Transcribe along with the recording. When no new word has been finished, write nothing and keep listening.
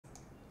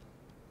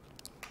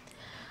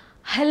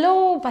Hello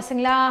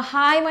பசங்களா,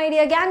 hi my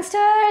dear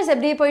gangsters.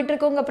 எப்படி போயிட்டு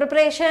இருக்கு உங்க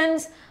preparations?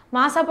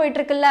 மாசா போயிட்டு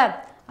இருக்குல்ல,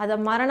 அத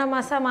மரண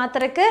மாசா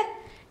மாத்துறதுக்கு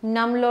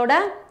நம்மளோட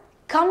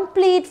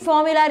complete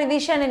formula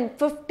revision in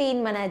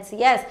 15 minutes.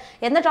 Yes,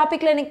 எந்த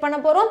டாபிக்ல இன்னைக்கு பண்ண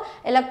போறோம்?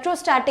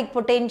 Electrostatic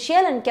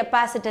potential and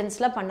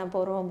capacitanceல பண்ண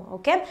போறோம்.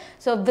 Okay,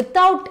 so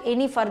without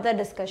any further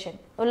discussion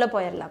உள்ள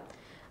போயிரலாம்.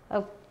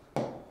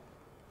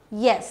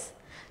 Yes,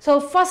 so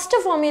first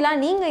formula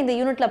நீங்க இந்த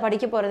யூனிட்ல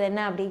படிக்க போறது என்ன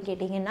அப்படினு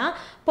கேட்டிங்கனா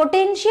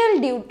potential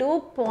due to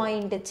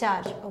point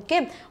charge. Okay,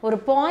 ஒரு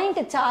point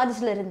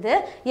chargeல இருந்து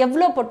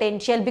எவ்வளவு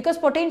potential, because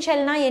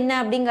potentialனா என்ன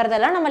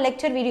அப்படிங்கறதெல்லாம் நம்ம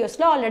lecture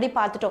videosல already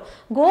பார்த்துட்டோம்.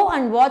 Go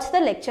and watch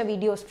the lecture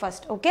videos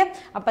first. Okay,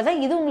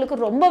 அப்பதான் இது உங்களுக்கு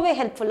ரொம்பவே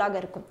ஹெல்ப்ஃபுல்லாக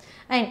இருக்கும்.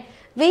 And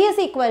V is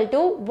equal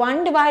to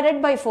 1 divided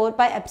by 4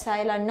 pi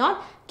epsilon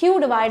naught Q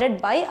divided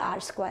by R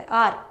square.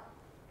 R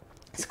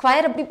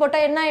square அப்படி போட்டா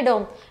என்ன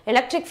ஆயிடும்?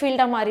 எலக்ட்ரிக்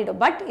ஃபீல்டா மாறிடும்.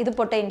 பட் இது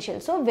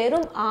பொட்டென்ஷியல், ஸோ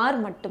வெறும் ஆர்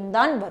மட்டும்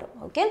தான் வரும்.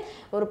 ஓகே,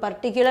 ஒரு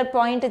பர்டிகுலர்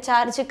பாயிண்ட்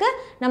சார்ஜுக்கு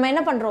நம்ம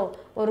என்ன பண்றோம்,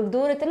 ஒரு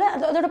தூரத்துல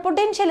அதோட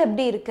பொட்டென்ஷியல்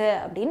எப்படி இருக்கு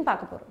அப்படின்னு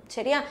பார்க்க போறோம்.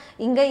 சரியா?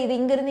 இங்க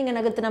இருந்து இங்க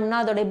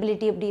நகர்த்தினோம்னா அதோட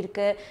எபிலிட்டி எப்படி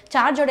இருக்கு,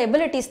 சார்ஜோட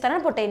எபிலிட்டிஸ் தானே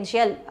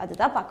பொட்டென்ஷியல்,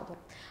 அதுதான் பார்க்க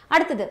போறோம்.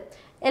 அடுத்தது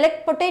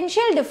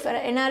potential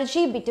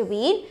energy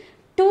between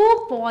two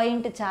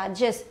point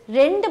charges.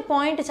 ரெண்டு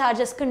point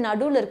chargesக்கு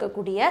நடுவுல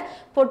இருக்கக்கூடிய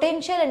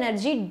potential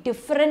energy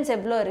difference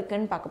எவ்வளவு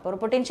இருக்குன்னு பார்க்க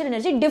போறோம். potential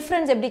energy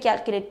difference எப்படி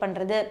calculate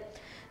பண்றது?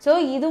 So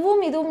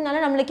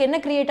இதுவும்னால நம்மளுக்கு என்ன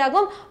கிரியேட்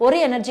ஆகும்? ஒரு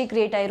எனர்ஜி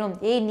கிரியேட் ஆயிரும்.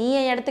 ஏய், நீ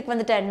என் இடத்துக்கு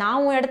வந்துட்ட, நான்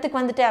உன் இடத்துக்கு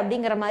வந்துட்டேன்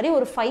அப்படிங்கிற மாதிரி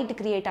ஒரு ஃபைட்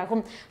கிரியேட்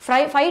ஆகும்.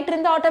 ஃபைட்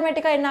இருந்தா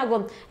ஆட்டோமேட்டிக்கா என்ன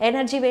ஆகும்?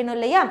 எனர்ஜி வேணும்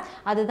இல்லையா?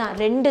 அதுதான்,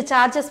 ரெண்டு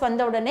சார்ஜஸ்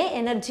வந்த உடனே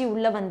எனர்ஜி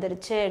உள்ள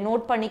வந்துருச்சு.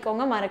 நோட்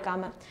பண்ணிக்கோங்க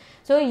மறக்காம.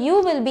 So U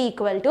will be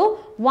equal to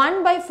 1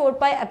 by 4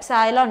 pi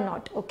epsilon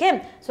naught. Okay,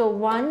 so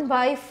 1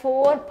 by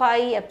 4 pi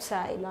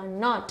epsilon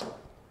naught.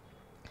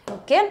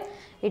 Okay,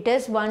 it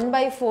is 1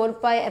 by 4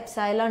 pi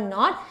epsilon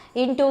naught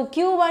into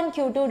Q1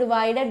 Q2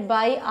 divided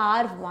by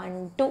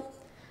R12.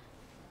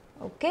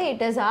 Okay,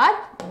 it is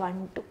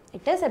R12.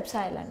 It is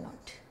epsilon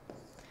naught.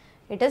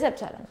 It is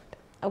epsilon naught.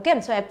 Okay,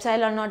 so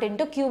epsilon naught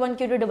into Q1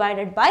 Q2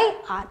 divided by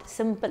R.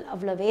 Simple,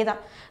 avlaveda.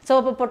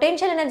 So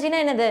potential energy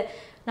na enadhu?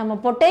 நம்ம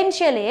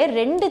பொட்டென்ஷியலே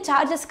ரெண்டு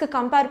சார்ஜஸ்க்கு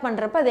compare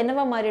பண்றப்ப அது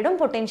என்னவா மாறிடும்?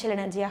 Potential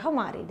எனர்ஜியாக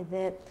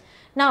மாறிடுது.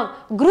 Now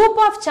group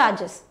of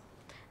charges,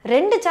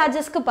 ரெண்டு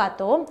சார்ஜஸ்க்கு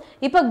பார்த்தோம்.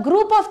 இப்போ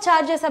group of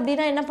charges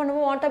அப்படினா என்ன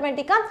பண்ணுவோம்?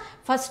 ஆட்டோமேட்டிக்கா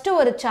ஃபர்ஸ்ட்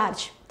ஒரு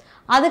சார்ஜ்,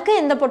 அதுக்கு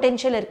எந்த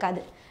பொட்டென்ஷியல்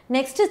இருக்காது.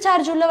 நெக்ஸ்ட்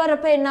சார்ஜ் உள்ள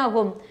வரப்ப என்ன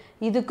ஆகும்?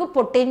 இதுக்கு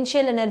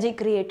பொட்டென்ஷியல் எனர்ஜி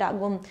கிரியேட்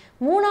ஆகும்.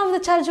 மூணாவது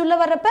சார்ஜ் உள்ள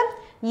வரப்ப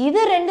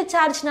இது ரெண்டு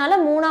சார்ஜ்னால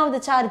மூணாவது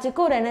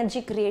சார்ஜுக்கு ஒரு எனர்ஜி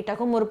கிரியேட்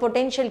ஆகும், ஒரு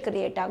பொட்டென்ஷியல்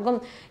கிரியேட் ஆகும்.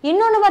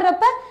 இன்னொன்று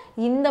வர்றப்ப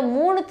இந்த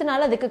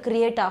மூணுத்தினால அதுக்கு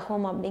கிரியேட்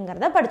ஆகும்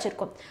அப்படிங்கிறத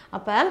படிச்சிருக்கோம்.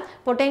 அப்போ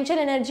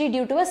potential energy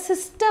due to a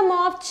system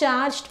of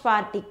charged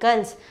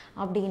particles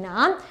அப்படின்னா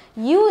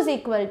U is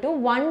equal to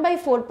 1 by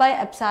 4 pi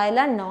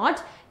epsilon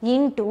naught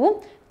into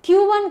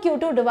Q1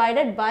 Q2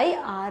 divided by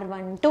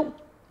R12.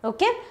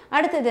 Okay,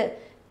 அடுத்தது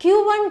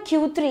Q1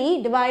 Q3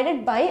 divided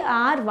by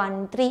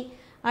R13.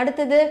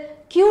 அடுத்தது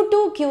Q2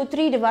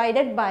 Q3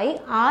 divided by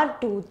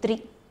R23.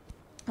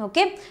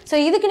 Okay, so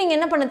இதுக்கு நீங்கள்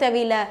என்ன பண்ண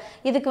தேவையில்லை,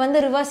 இதுக்கு வந்து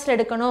ரிவர்ஸில்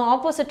எடுக்கணும்,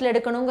 ஆப்போசிட்டில்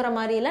எடுக்கணுங்கிற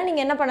மாதிரிலாம்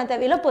நீங்கள் என்ன பண்ண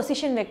தேவையில்லை,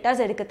 பொசிஷன்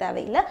வெக்டர்ஸ் எடுக்க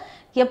தேவையில்லை.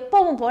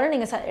 எப்பவும் போல்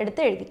நீங்கள்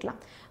எடுத்து எழுதிக்கலாம்.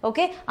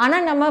 ஓகே,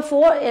 ஆனால் நம்ம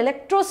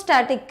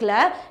எலக்ட்ரோஸ்டாட்டிக்கில்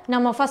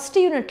நம்ம ஃபஸ்ட்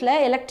யூனிட்டில்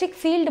எலக்ட்ரிக்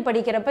ஃபீல்டு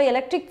படிக்கிறப்ப,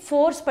 எலக்ட்ரிக்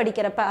ஃபோர்ஸ்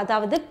படிக்கிறப்ப,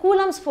 அதாவது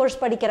கூலம்ஸ் ஃபோர்ஸ்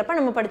படிக்கிறப்ப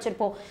நம்ம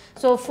படிச்சிருப்போம்.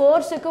 ஸோ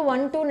ஃபோர்ஸுக்கு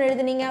 1 2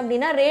 எழுதுனீங்க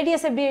அப்படின்னா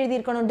ரேடியஸ் எப்படி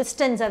எழுதியிருக்கணும்,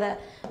 டிஸ்டன்ஸ் அதை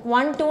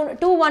 1 2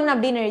 2 1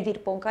 அப்படின்னு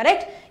எழுதியிருப்போம்.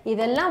 கரெக்ட்?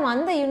 இதெல்லாம்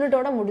அந்த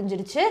யூனிட்டோட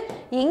முடிஞ்சிருச்சு.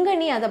 இங்கே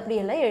நீ அது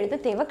அப்படியெல்லாம் எழுத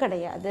தேவை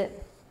கிடையாது.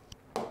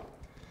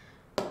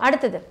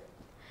 அடுத்தது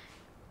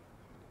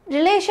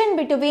relation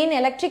between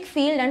electric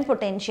field and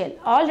potential.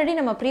 Already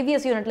நம்ம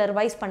ப்ரீவியஸ் யூனிட்ல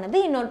ரிவைஸ் பண்ணது,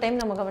 இன்னொரு டைம்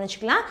நம்ம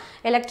கவனிச்சுக்கலாம்.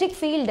 Electric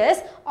field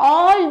is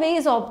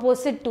always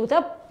opposite to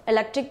the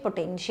electric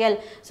potential.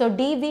 So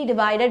dV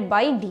divided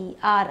by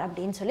dr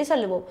அப்படின்னு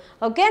சொல்லுவோம்.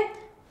 ஓகே,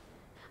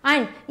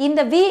 அண்ட்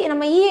இந்த V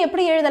நம்ம E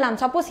எப்படி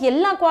எழுதலாம்? சப்போஸ்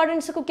எல்லா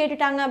குவாட்ரண்ட்ஸுக்கும்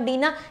கேட்டுட்டாங்க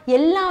அப்படின்னா,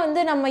 எல்லாம்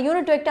வந்து நம்ம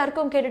unit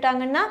வெக்டாருக்கும்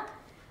கேட்டுட்டாங்கன்னா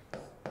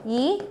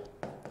E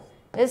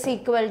is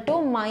equal to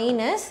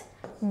minus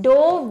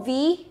dou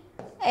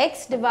Vx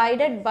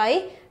divided by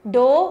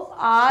dou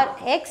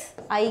Rx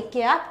I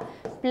cap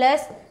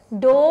plus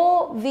dou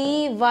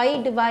Vy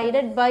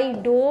divided by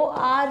dou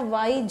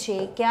Ry j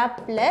cap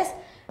plus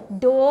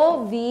dou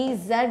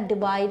Vz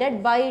divided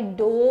by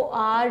dou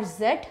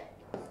Rz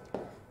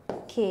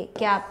k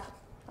cap.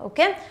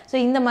 Okay, so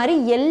இந்த மாதிரி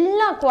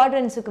எல்லா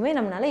குவாட்ரண்ட்ஸுக்குமே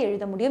நம்மளால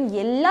எழுத முடியும்,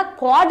 எல்லா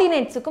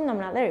கோஆர்டினேட்ஸுக்கும்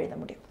நம்மளால எழுத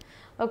முடியும்.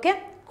 Okay,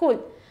 cool.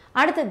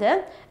 அடுத்தது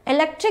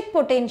electric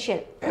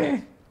potential.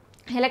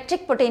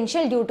 Electric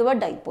potential due to a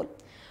dipole.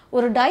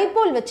 ஒரு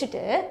டைபோல்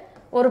வச்சுட்டு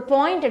ஒரு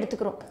பாயிண்ட்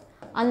எடுத்துக்கிறோம்.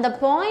 அந்த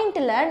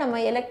பாயிண்ட்ல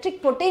நம்ம எலக்ட்ரிக்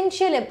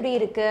பொட்டென்ஷியல் எப்படி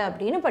இருக்கு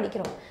அப்படின்னு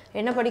படிக்கிறோம்.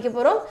 என்ன படிக்க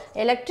போறோம்?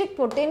 எலக்ட்ரிக்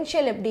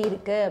பொட்டென்ஷியல் எப்படி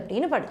இருக்கு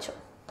அப்படின்னு படிச்சோம்.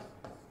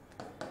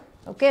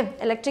 ஓகே,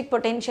 எலக்ட்ரிக்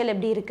பொட்டென்ஷியல்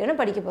எப்படி இருக்குன்னு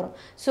படிக்க போறோம்.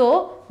 So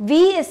V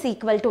is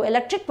equal to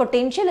electric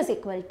potential is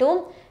equal to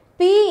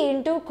P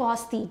into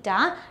cos theta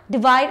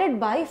divided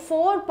by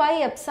 4 pi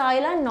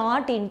epsilon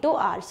naught into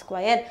r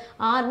square.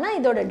 R na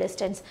idoda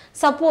distance.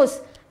 Suppose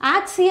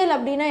axial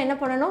அப்படினா என்ன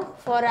பண்ணணும்?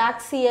 For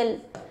axial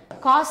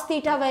cos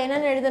theta வை என்ன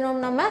எழுதணும்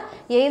நம்ம?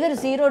 Either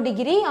 0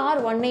 degree or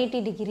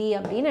 180 degree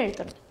அப்படின்னு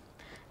எழுதணும்.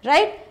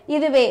 Right?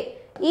 இதுவே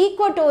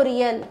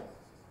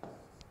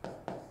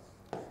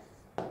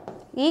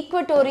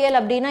equatorial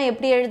அப்படினா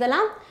எப்படி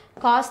எழுதலாம்?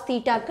 cos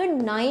theta க்கு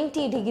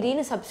 90 degree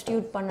னு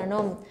substitute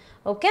பண்ணணும்.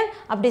 ஓகே,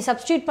 அப்படி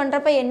substitute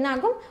பண்றப்ப என்ன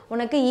ஆகும்?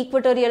 உனக்கு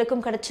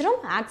ஈக்குவட்டோரியலுக்கும் கிடைச்சிரும்,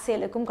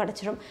 ஆக்சியலுக்கும்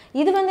கிடைச்சிரும்.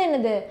 இது வந்து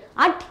என்னது?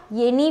 at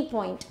any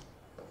point,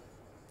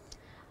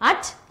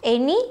 at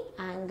any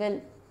angle.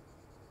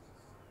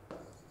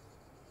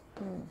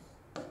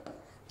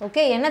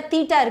 Okay, என்ன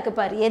தீட்டா இருக்கு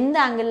பாரு, எந்த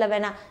ஆங்கிள்ல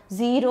வேணா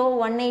 0,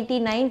 180,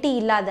 90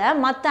 இல்லாத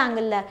மற்ற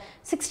ஆங்கிள்ல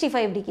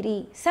 65 டிகிரி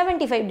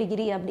 75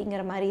 டிகிரி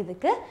அப்படிங்கிற மாதிரி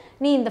இதுக்கு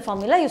நீ இந்த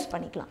ஃபார்முலா யூஸ்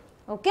பண்ணிக்கலாம்.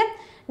 Okay,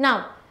 now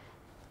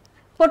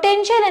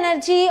potential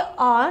energy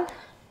on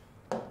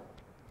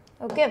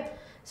okay,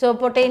 so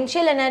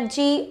potential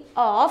energy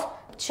of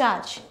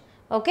charge.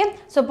 Okay,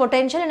 so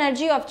potential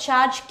energy of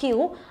charge q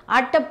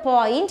at a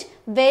point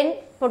when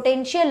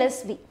potential is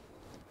v.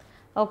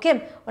 Okay,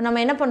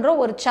 நம்ம என்ன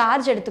பண்ணுறோம்? ஒரு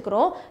சார்ஜ்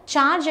எடுத்துக்கிறோம்.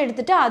 சார்ஜ்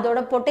எடுத்துகிட்டு அதோட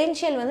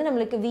பொட்டென்ஷியல் வந்து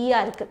நம்மளுக்கு வியா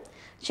இருக்குது.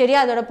 சரியா,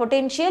 அதோட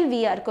பொட்டென்ஷியல்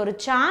வியா இருக்குது. ஒரு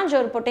சார்ஜ்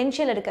ஒரு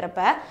பொட்டென்ஷியல்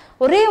இருக்கிறப்ப,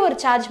 ஒரே ஒரு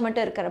சார்ஜ்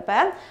மட்டும் இருக்கிறப்ப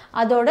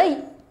அதோட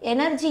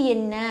எனர்ஜி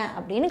என்ன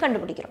அப்படின்னு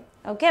கண்டுபிடிக்கிறோம்.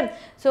 Okay,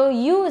 so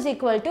u is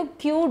equal to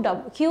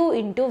q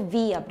into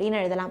v அப்படின்னு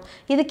எழுதலாம்.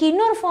 இதுக்கு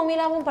இன்னொரு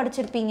ஃபார்முலாவும்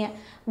படிச்சிருப்பீங்க.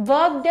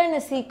 work done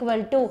is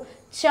equal to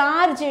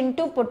charge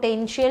into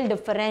potential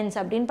difference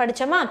அப்படின்னு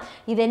படிச்சோமா?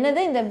 இது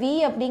என்னது? இந்த v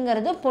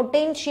அப்படிங்கிறது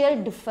potential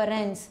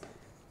difference.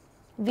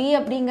 v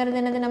அப்படிங்கிறது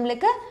என்னது?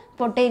 நம்மளுக்கு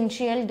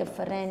potential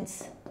difference.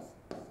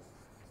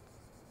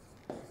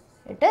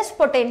 It is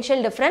potential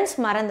difference.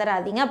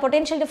 மறந்துடாதீங்க.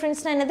 potential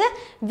difference என்னது?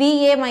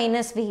 VA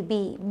minus VB,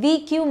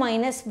 VQ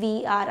minus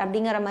VR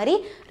அப்படிங்கிற மாதிரி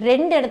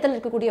ரெண்டு இடத்துல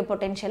இருக்கக்கூடிய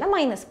பொட்டென்ஷியலை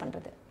மைனஸ்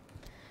பண்ணுறது.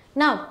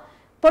 Now,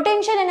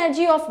 potential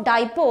energy of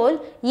dipole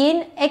in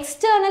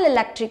external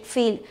electric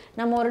field.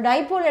 நம்ம ஒரு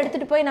டைபோல்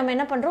எடுத்துகிட்டு போய் நம்ம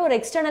என்ன பண்ணுறோம்? ஒரு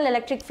எக்ஸ்டர்னல்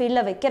எலக்ட்ரிக்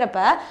ஃபீல்டில் வைக்கிறப்ப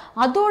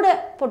அதோட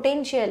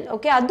பொட்டென்ஷியல்,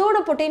 ஓகே, அதோட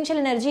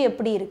பொட்டென்ஷியல் எனர்ஜி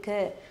எப்படி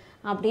இருக்குது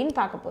அப்படின்னு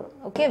பார்க்க போகிறோம்.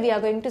 Okay, we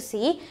are going to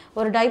see.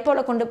 ஒரு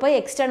டைபோலை கொண்டு போய்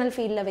எக்ஸ்டர்னல்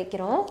ஃபீல்டில்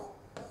வைக்கிறோம்.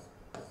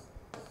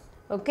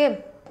 ஓகே,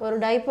 ஒரு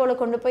டைபோலை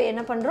கொண்டு போய்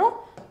என்ன பண்ணுறோம்?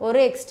 ஒரு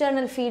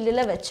எக்ஸ்டர்னல்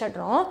ஃபீல்டில்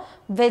வச்சிடுறோம்.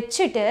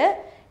 வச்சுட்டு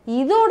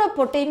இதோட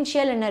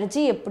பொட்டென்ஷியல்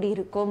எனர்ஜி எப்படி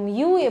இருக்கும்,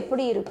 u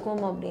எப்படி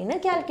இருக்கும் அப்படின்னு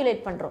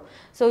கால்குலேட் பண்ணுறோம்.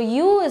 So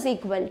u is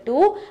equal to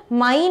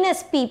minus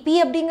p. p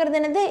அப்படிங்கிறது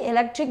என்னது?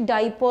 Electric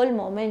dipole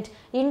moment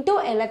into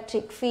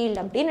electric field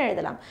அப்படின்னு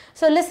எழுதலாம்.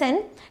 ஸோ லிசன்,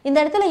 இந்த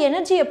இடத்துல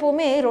எனர்ஜி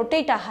எப்போவுமே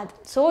ரொட்டேட் ஆகாது.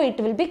 So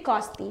it will be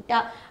cos theta.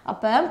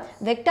 அப்போ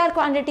வெக்டார்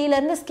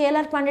குவான்டிட்டியிலேருந்து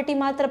ஸ்கேலார் குவான்டிட்டி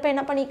மாத்திரப்ப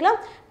என்ன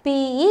பண்ணிக்கலாம்?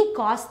 PE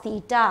cos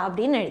theta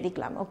அப்படின்னு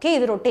எழுதிக்கலாம். ஓகே,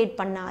 இது ரொட்டேட்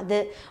பண்ணாது.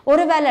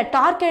 ஒருவேளை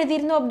டார்க்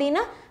எழுதியிருந்தோம்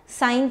அப்படின்னா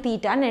sin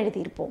theta ன்னு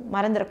எழுதியிருப்போம்,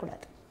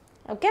 மறந்துடக்கூடாது.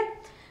 Okay,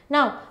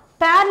 now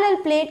parallel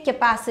plate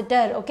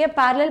capacitor. Okay,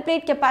 parallel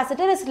plate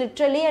capacitor is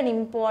literally an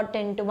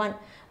important one.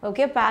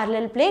 Okay,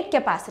 parallel plate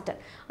capacitor.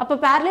 அப்போ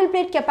parallel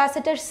plate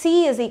capacitor C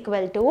is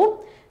equal to,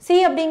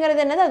 C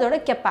அப்படிங்கிறது என்னது? அதோட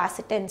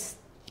capacitance.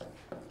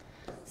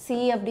 C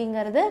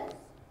அப்படிங்கிறது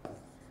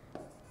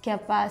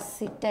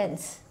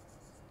capacitance.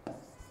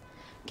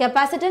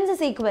 Capacitance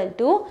is equal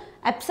to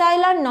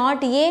epsilon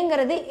naught A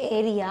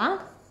area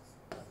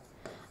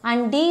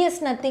and D is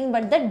nothing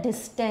but the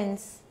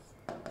distance.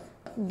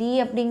 D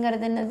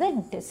அப்படிங்கிறது என்னது?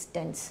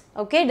 distance.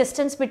 Okay,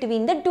 distance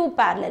between the two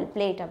parallel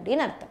plate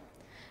அப்படின்னு அர்த்தம்.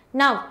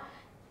 Now,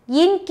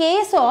 in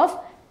case of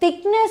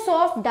thickness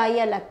of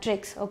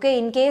dielectrics, okay,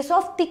 in case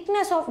of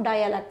thickness of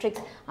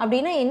dielectrics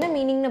அப்படின்னா என்ன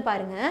மீனிங்னு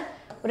பாருங்க.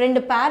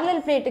 ரெண்டு parallel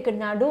plateக்கு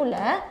நடுவுல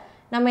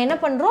நம்ம என்ன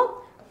பண்றோம்?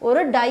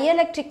 ஒரு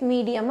டயலெக்ட்ரிக்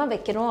மீடியமை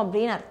வைக்கிறோம்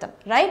அப்படின்னு அர்த்தம்.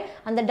 ரைட்,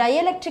 அந்த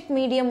டயலெக்ட்ரிக்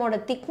மீடியமோட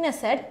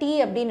திக்னஸை T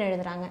அப்படின்னு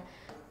எழுதுறாங்க.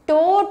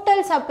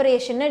 டோட்டல்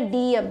செப்பரேஷனை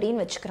D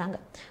அப்படின்னு வச்சுக்கிறாங்க.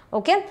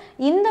 ஓகே,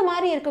 இந்த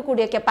மாதிரி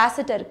இருக்கக்கூடிய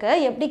கெப்பாசிட்டருக்கு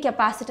எப்படி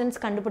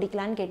கெப்பாசிட்டன்ஸ்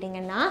கண்டுபிடிக்கலான்னு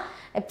கேட்டிங்கன்னா,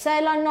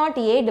 எப்சைலான் not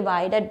A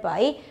divided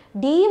by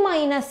D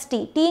minus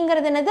T.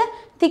 Tங்கிறது என்னது?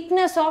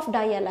 Thickness of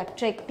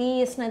dielectric. T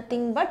is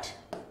nothing but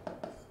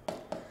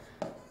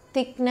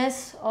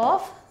thickness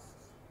of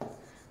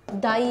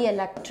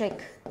dielectric.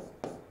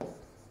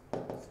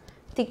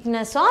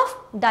 Thickness of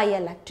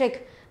dielectric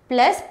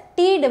plus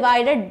T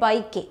divided by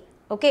K.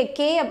 Okay,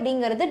 K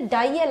அப்படிங்கிறது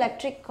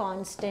dielectric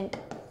constant.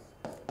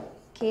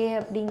 K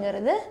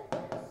அப்படிங்கிறது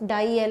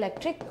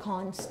dielectric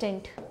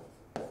constant.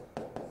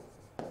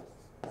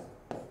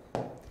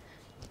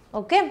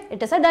 Okay,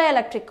 it is a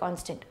dielectric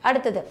constant.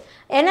 அடுத்தது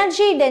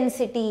energy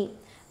density.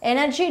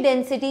 Energy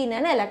density in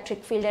an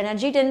electric field.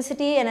 Energy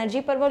density, energy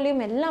per volume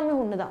எல்லாமே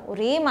ஒண்ணுதான்,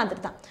 ஒரே மாதிரி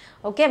தான்.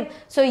 Okay,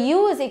 so U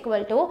is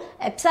equal to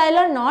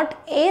epsilon naught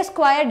A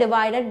square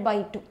divided by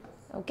 2.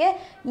 Okay,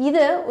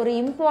 இது ஒரு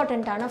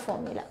இம்பார்ட்டன்டான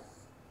formula.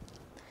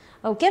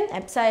 Okay,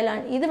 epsilon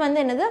இது வந்து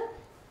என்னது?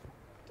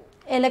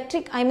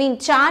 Electric, I mean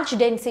charge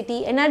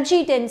density, energy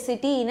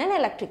density in an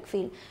electric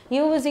field.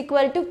 U is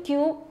equal to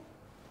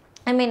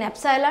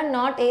epsilon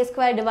naught A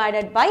square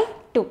divided by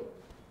 2.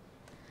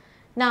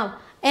 Now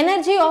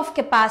energy of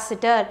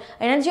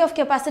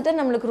capacitor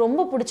நம்மளுக்கு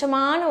ரொம்ப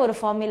பிடிச்சமான ஒரு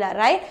formula,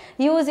 right?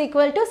 U is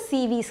equal to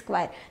CV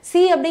square.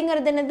 C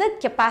அப்படிங்கிறது என்னது?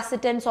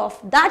 Capacitance of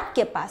that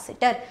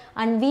capacitor.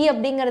 And V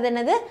அப்படிங்கிறது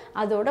என்னது?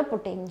 அதோட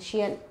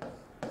potential.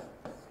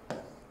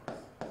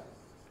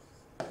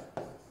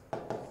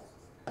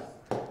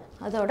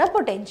 அதோட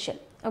potential.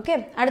 Okay,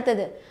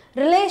 அடுத்தது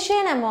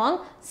relation among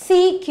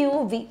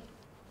CQV.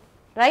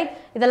 Right?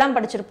 இதெல்லாம்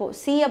படிச்சிருப்போம்.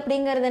 C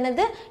அப்படிங்கிறது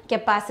என்னது?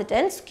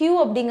 Capacitance. Q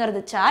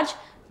அப்படிங்கிறது charge.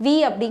 V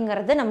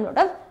அப்படிங்கிறது நம்மளோட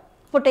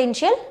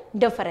potential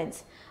difference.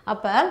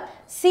 அப்ப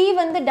C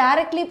வந்து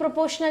directly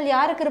proportional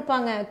யாருக்கு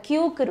இருப்பாங்க?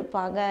 Q க்கு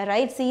இருப்பாங்க.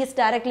 Right? C is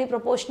directly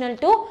proportional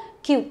to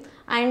Q.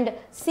 And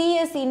C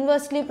is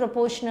inversely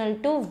proportional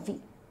to V.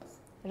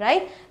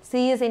 Right?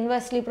 C is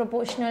inversely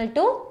proportional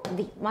to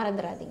V.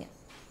 மறந்துடாதீங்க.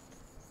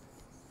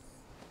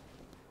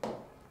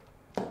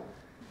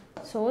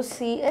 So C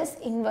is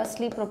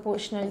inversely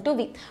proportional to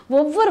V.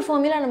 ஒவ்வொரு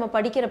formula நம்ம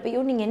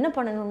படிக்கிறப்பையும் நீங்க என்ன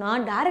பண்ணணும்னா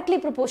directly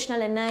proportional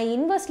என்ன,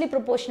 inversely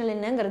proportional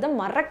என்னங்கறத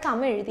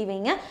மறக்காம எழுதி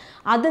வைங்க.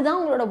 அதுதான்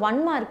உங்களோட 1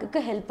 மார்க்குக்கு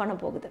ஹெல்ப் பண்ண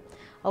போகுது.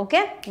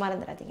 ஓகே,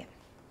 மறந்துடாதீங்க.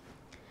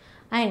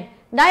 And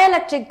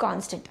dielectric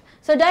constant.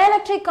 So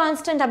dielectric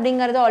constant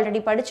அப்படிங்கறது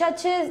already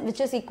படிச்சாச்சு,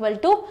 which is equal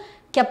to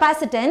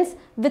capacitance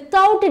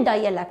without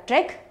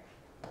dielectric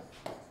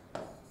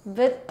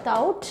with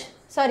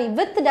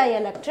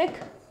dielectric.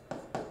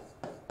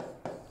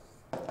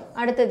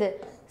 அடுத்தது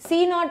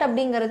C0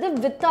 அப்படிங்கிறது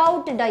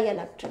without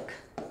dielectric.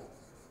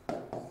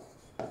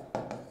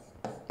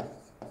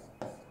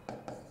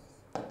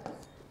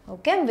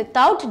 Okay,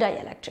 without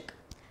dielectric.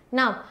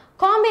 Now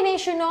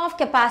combination of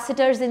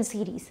capacitors in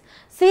series.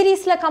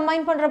 Seriesல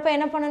combine பண்றப்ப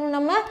என்ன பண்ணணும்?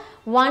 நம்ம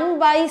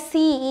 1/C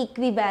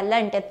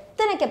equivalent.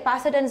 எத்தனை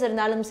capacitance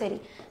இருந்தாலும் சரி,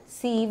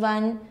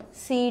 C1,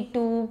 C2,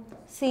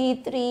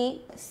 C3,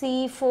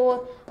 C4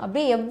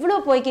 அப்படி எவ்வளோ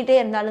போய்க்கிட்டே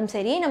இருந்தாலும்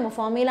சரி, நம்ம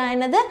ஃபார்முலா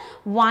என்னது?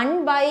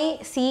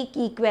 1/C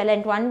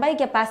equivalent. 1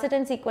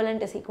 capacitance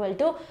equivalent is equal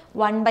to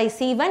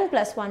 1/C1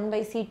 plus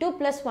 1/C2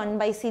 plus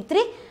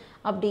 1/C3.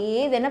 அப்படியே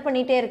இது என்ன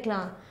பண்ணிட்டே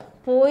இருக்கலாம்?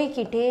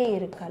 போய்க்கிட்டே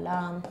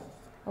இருக்கலாம்.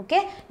 ஓகே,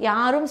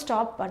 யாரும்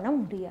ஸ்டாப் பண்ண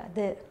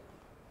முடியாது.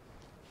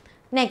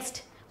 நெக்ஸ்ட்,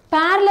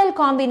 parallel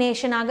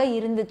combination ஆக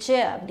இருந்துச்சு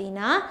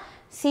அப்படின்னா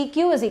CQ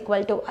is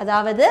equal to,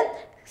 அதாவது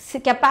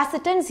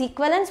capacitance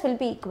equivalence will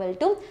be equal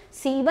to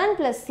C1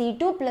 plus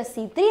C2 plus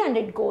C3 and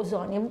it goes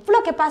on. எவ்வளோ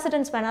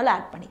capacitance வேணாலும்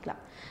ஆட்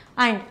பண்ணிக்கலாம்.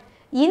 And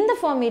இந்த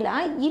ஃபார்முலா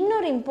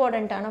இன்னொரு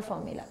இம்பார்ட்டண்ட்டான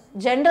ஃபார்முலா,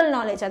 ஜென்ரல்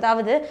நாலேஜ்.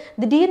 அதாவது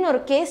திடீர்னு ஒரு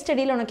கேஸ்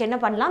ஸ்டடியில் உனக்கு என்ன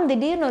பண்ணலாம்,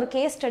 திடீர்னு ஒரு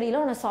கேஸ் ஸ்டடியில்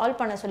உன்னை சால்வ்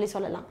பண்ண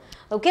சொல்லலாம்.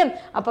 ஓகே,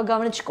 அப்போ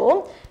கவனிச்சுக்கோ.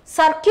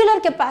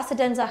 சர்க்குலர்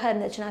கெப்பாசிட்டன்ஸாக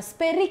இருந்துச்சுன்னா,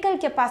 ஸ்பெரிக்கல்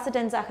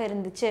கெப்பாசிட்டன்ஸாக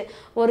இருந்துச்சு,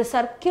 ஒரு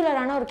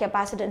சர்க்குலரான ஒரு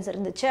கெப்பாசிட்டன்ஸ்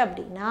இருந்துச்சு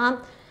அப்படின்னா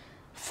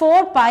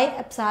 4pi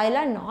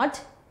epsilon naught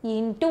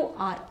into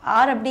R.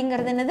 R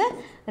அப்படிங்கிறது என்னது?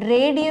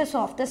 Radius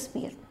of the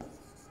sphere.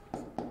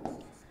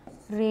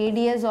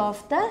 Radius of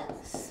the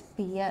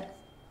sphere.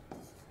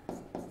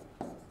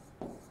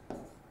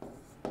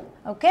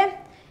 Okay?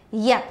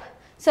 Yep.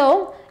 So,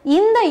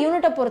 இந்த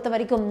யூனிட்டை பொறுத்த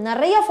வரைக்கும்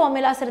நிறைய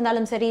ஃபார்முலாஸ்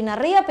இருந்தாலும் சரி,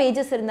 நிறைய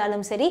பேஜஸ்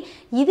இருந்தாலும் சரி,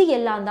 இது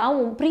எல்லாம் தான்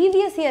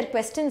ப்ரீவியஸ் இயர்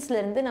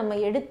கொஸ்டின்ஸ்லேருந்து நம்ம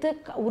எடுத்து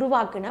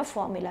உருவாக்குன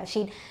ஃபார்முலா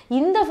ஷீட்.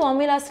 இந்த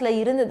ஃபார்முலாஸில்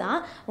இருந்து தான்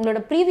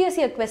உங்களோட ப்ரீவியஸ்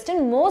இயர்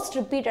கொஸ்டின் மோஸ்ட்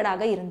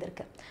ரிப்பீட்டடாக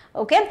இருந்திருக்கு.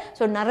 ஓகே,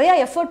 ஸோ நிறையா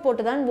எஃபர்ட்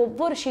போட்டு தான்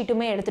ஒவ்வொரு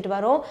ஷீட்டுமே எடுத்துகிட்டு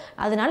வரோம்.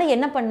 அதனால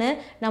என்ன பண்ணு,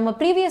 நம்ம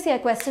ப்ரீவியஸ்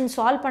இயர் கொஸ்டின்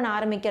சால்வ் பண்ண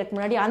ஆரம்பிக்கிறதுக்கு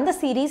முன்னாடி அந்த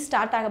சீரீஸ்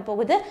ஸ்டார்ட் ஆக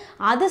போகுது.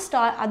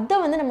 அதை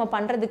வந்து நம்ம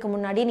பண்ணுறதுக்கு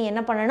முன்னாடி நீ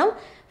என்ன பண்ணணும்?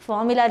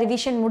 ஃபார்முலா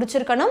ரிவிஷன்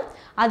முடிச்சிருக்கணும்.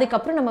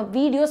 அதுக்கப்புறம் நம்ம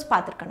வீடியோஸ்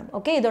பார்த்துருக்கணும்.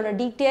 ஓகே, இதோட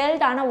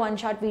டீட்டெயில்டான 1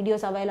 ஷார்ட்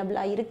வீடியோஸ்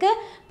அவைலபிளாக இருக்குது,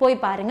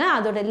 போய் பாருங்கள்.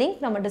 அதோட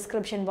லிங்க் நம்ம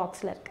டிஸ்கிரிப்ஷன்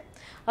பாக்ஸில் இருக்குது.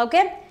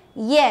 Okay,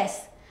 S.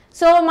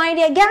 So my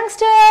dear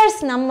gangsters,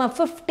 நம்ம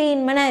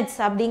 15 minutes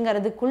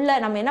அப்படிங்கிறதுக்குள்ளே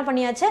நம்ம என்ன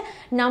பண்ணியாச்சு?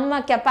 நம்ம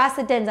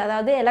கெப்பாசிட்டன்ஸ்,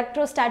 அதாவது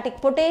எலக்ட்ரோஸ்டாட்டிக்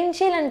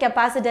பொட்டென்ஷியல் அண்ட்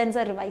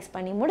கெப்பாசிட்டன்ஸை ரிவைஸ்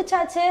பண்ணி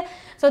முடிச்சாச்சு.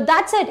 So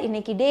that's it.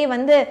 இன்னைக்கு டே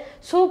வந்து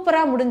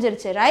சூப்பராக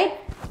முடிஞ்சிருச்சு, right?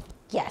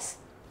 S.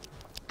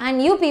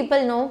 And you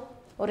people know,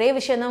 ஒரே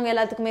விஷயம் தான் உங்கள்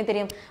எல்லாத்துக்குமே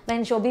தெரியும்.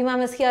 when Shobhi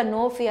ma'am is here,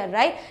 no fear,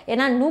 right?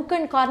 ஏன்னா நூக்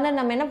அண்ட் கார்னர்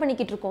நம்ம என்ன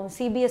பண்ணிக்கிட்டு இருக்கோம்?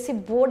 CBSE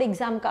போர்டு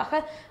எக்ஸாமுக்காக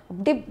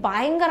அப்படி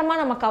பயங்கரமாக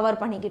நம்ம கவர்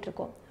பண்ணிக்கிட்டு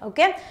இருக்கோம்.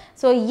 ஓகே,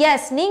 ஸோ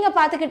எஸ், நீங்கள்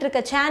பார்த்துக்கிட்டு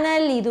இருக்க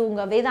சேனல் இது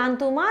உங்கள்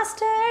வேதாந்து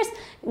மாஸ்டர்ஸ்.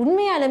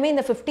 உண்மையாலுமே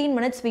இந்த 15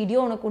 minutes வீடியோ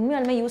உனக்கு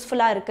உண்மையாலுமே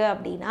யூஸ்ஃபுல்லாக இருக்குது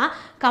அப்படின்னா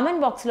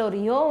கமெண்ட் பாக்ஸில் ஒரு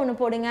ஒன்று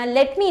போடுங்க.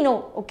 Let me no.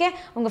 ஓகே,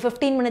 உங்கள்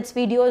 15 minutes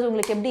வீடியோஸ்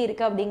உங்களுக்கு எப்படி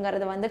இருக்குது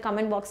அப்படிங்கிறத வந்து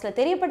கமெண்ட் பாக்ஸில்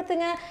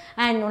தெரியப்படுத்துங்க.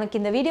 அண்ட்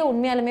உனக்கு இந்த வீடியோ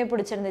உண்மையாலுமே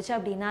பிடிச்சிருந்துச்சு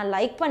அப்படின்னா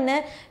லைக் பண்ணு,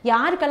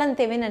 யாருக்கெல்லாம்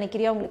தேவைன்னு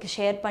நினைக்கிறியோ உங்களுக்கு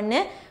ஷேர்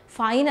பண்ணு.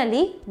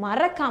 ஃபைனலி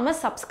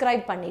மறக்காமல்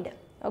subscribe பண்ணிவிடு.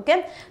 Okay,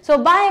 so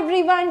bye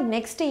everyone.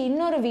 Next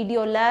இன்னொரு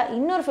வீடியோவில்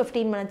இன்னொரு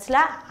 15 minutesல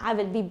I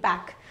will be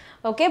back.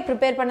 Okay,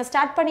 prepare பண்ண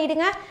ஸ்டார்ட்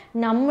பண்ணிவிடுங்க.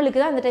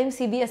 நம்மளுக்கு தான் அந்த time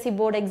CBSE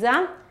board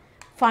exam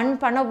fun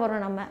பண்ண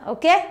போகிறோம் நம்ம.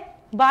 ஓகே,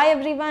 பாய்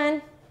எவ்ரிவன்.